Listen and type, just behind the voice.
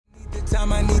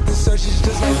Time I need the searches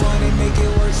just like money, make it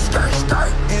work.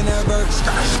 In a verse.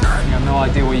 You have no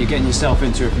idea what you're getting yourself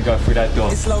into if you go through that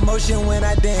door. It's slow motion when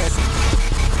I dance.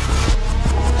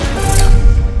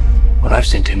 Well, I've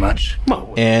seen too much.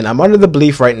 And I'm under the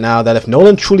belief right now that if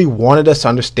Nolan truly wanted us to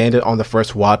understand it on the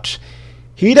first watch,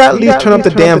 he'd at least turn up the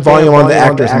damn volume on the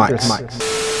actors'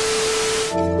 mics.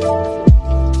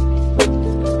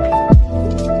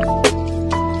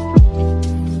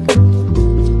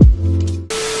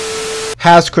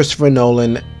 Has Christopher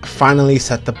Nolan finally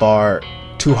set the bar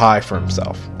too high for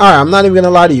himself? Alright, I'm not even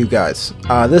gonna lie to you guys.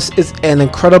 This is an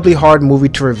incredibly hard movie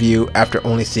to review after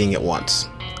only seeing it once.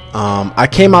 I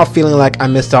came out feeling like I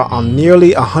missed out on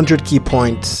nearly 100 key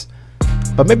points,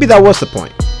 but maybe that was the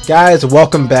point. Guys,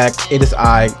 welcome back. It is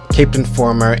I, Caped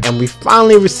Informer, and we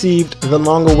finally received the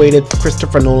long-awaited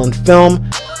Christopher Nolan film,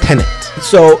 Tenet.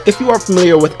 So, if you are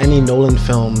familiar with any Nolan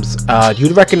films,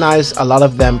 you'd recognize a lot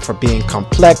of them for being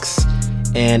complex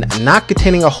and not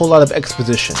containing a whole lot of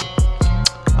exposition.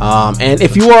 And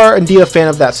if you are indeed a fan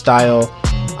of that style,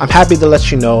 I'm happy to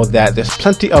let you know that there's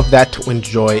plenty of that to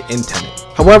enjoy in Tenet.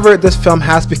 However, this film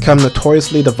has become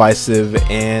notoriously divisive,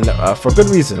 and for good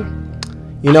reason.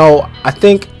 You know, I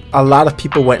think a lot of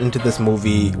people went into this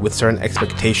movie with certain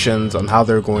expectations on how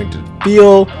they're going to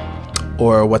feel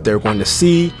or what they're going to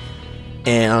see,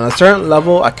 and on a certain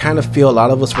level, I kind of feel a lot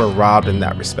of us were robbed in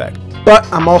that respect. But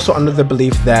I'm also under the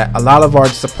belief that a lot of our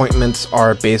disappointments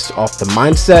are based off the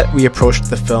mindset we approached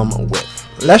the film with.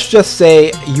 Let's just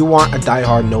say you aren't a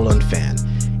diehard Nolan fan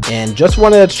and just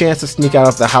wanted a chance to sneak out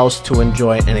of the house to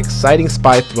enjoy an exciting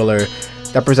spy thriller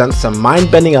that presents some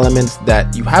mind-bending elements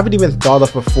that you haven't even thought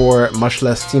of before, much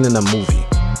less seen in a movie.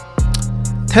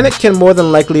 Tenet can more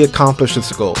than likely accomplish this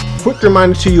goal. Quick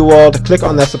reminder to you all to click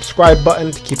on that subscribe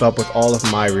button to keep up with all of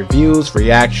my reviews,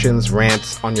 reactions,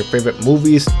 rants on your favorite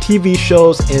movies, TV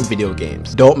shows, and video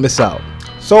games. Don't miss out.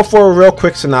 So for a real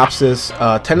quick synopsis,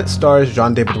 Tenet stars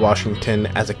John David Washington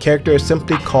as a character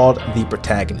simply called the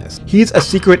protagonist. He's a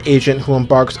secret agent who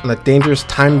embarks on a dangerous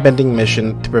time-bending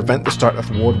mission to prevent the start of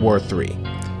World War III.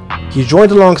 He's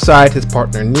joined alongside his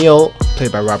partner Neil,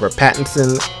 played by Robert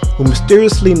Pattinson, who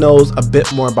mysteriously knows a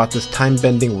bit more about this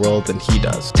time-bending world than he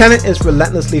does. Tenet is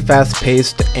relentlessly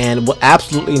fast-paced and will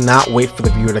absolutely not wait for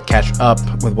the viewer to catch up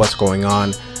with what's going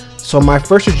on. So my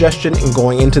first suggestion in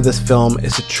going into this film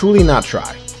is to truly not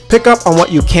try. Pick up on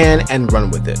what you can and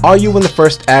run with it. Are you in the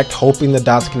first act hoping the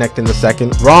dots connect in the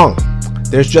second? Wrong.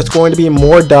 There's just going to be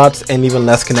more dots and even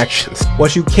less connections.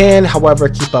 What you can, however,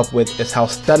 keep up with is how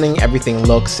stunning everything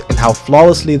looks and how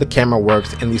flawlessly the camera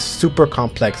works in these super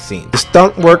complex scenes. The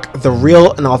stunt work, the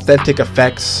real and authentic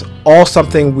effects, all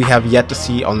something we have yet to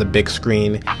see on the big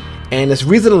screen, and it's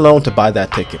reason alone to buy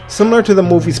that ticket. Similar to the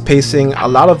movie's pacing, a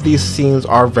lot of these scenes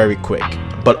are very quick,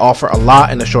 but offer a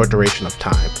lot in a short duration of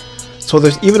time. So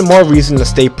there's even more reason to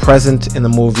stay present in the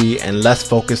movie and less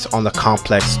focus on the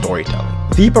complex storytelling.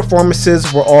 The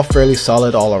performances were all fairly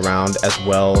solid all around as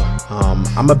well.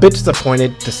 I'm a bit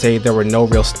disappointed to say there were no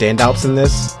real standouts in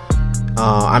this.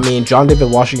 I mean, John David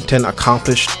Washington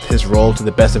accomplished his role to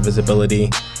the best of his ability,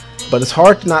 but it's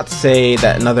hard to not say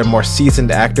that another more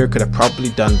seasoned actor could have probably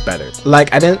done better.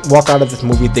 Like, I didn't walk out of this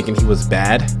movie thinking he was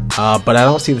bad, but I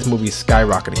don't see this movie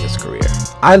skyrocketing his career.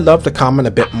 I'd love to comment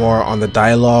a bit more on the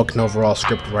dialogue and overall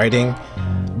script writing,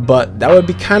 but that would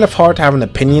be kind of hard to have an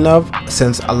opinion of,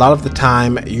 since a lot of the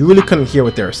time you really couldn't hear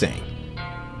what they were saying.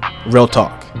 Real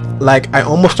talk. Like, I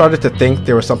almost started to think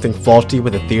there was something faulty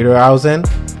with the theater I was in,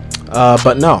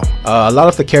 but no. A lot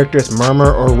of the characters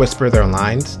murmur or whisper their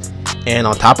lines, and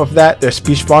on top of that, their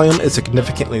speech volume is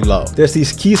significantly low. There's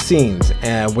these key scenes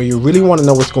where you really want to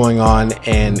know what's going on,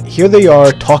 and here they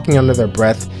are talking under their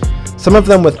breath, some of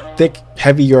them with thick,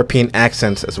 heavy European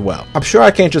accents as well. I'm sure I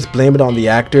can't just blame it on the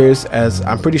actors, as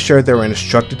I'm pretty sure they were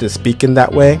instructed to speak in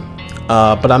that way,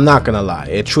 but I'm not gonna lie,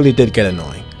 it truly did get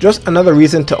annoying. Just another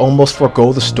reason to almost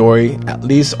forego the story, at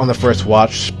least on the first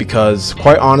watch, because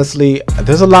quite honestly,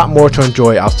 there's a lot more to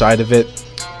enjoy outside of it.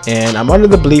 And I'm under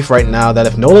the belief right now that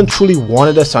if Nolan truly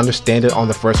wanted us to understand it on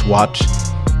the first watch,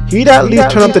 he'd at least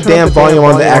turn up the damn volume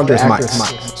on the actors'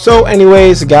 mics. So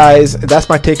anyways, guys, that's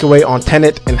my takeaway on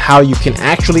Tenet and how you can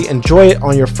actually enjoy it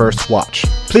on your first watch.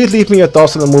 Please leave me your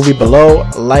thoughts on the movie below,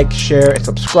 like, share, and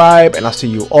subscribe, and I'll see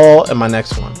you all in my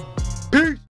next one.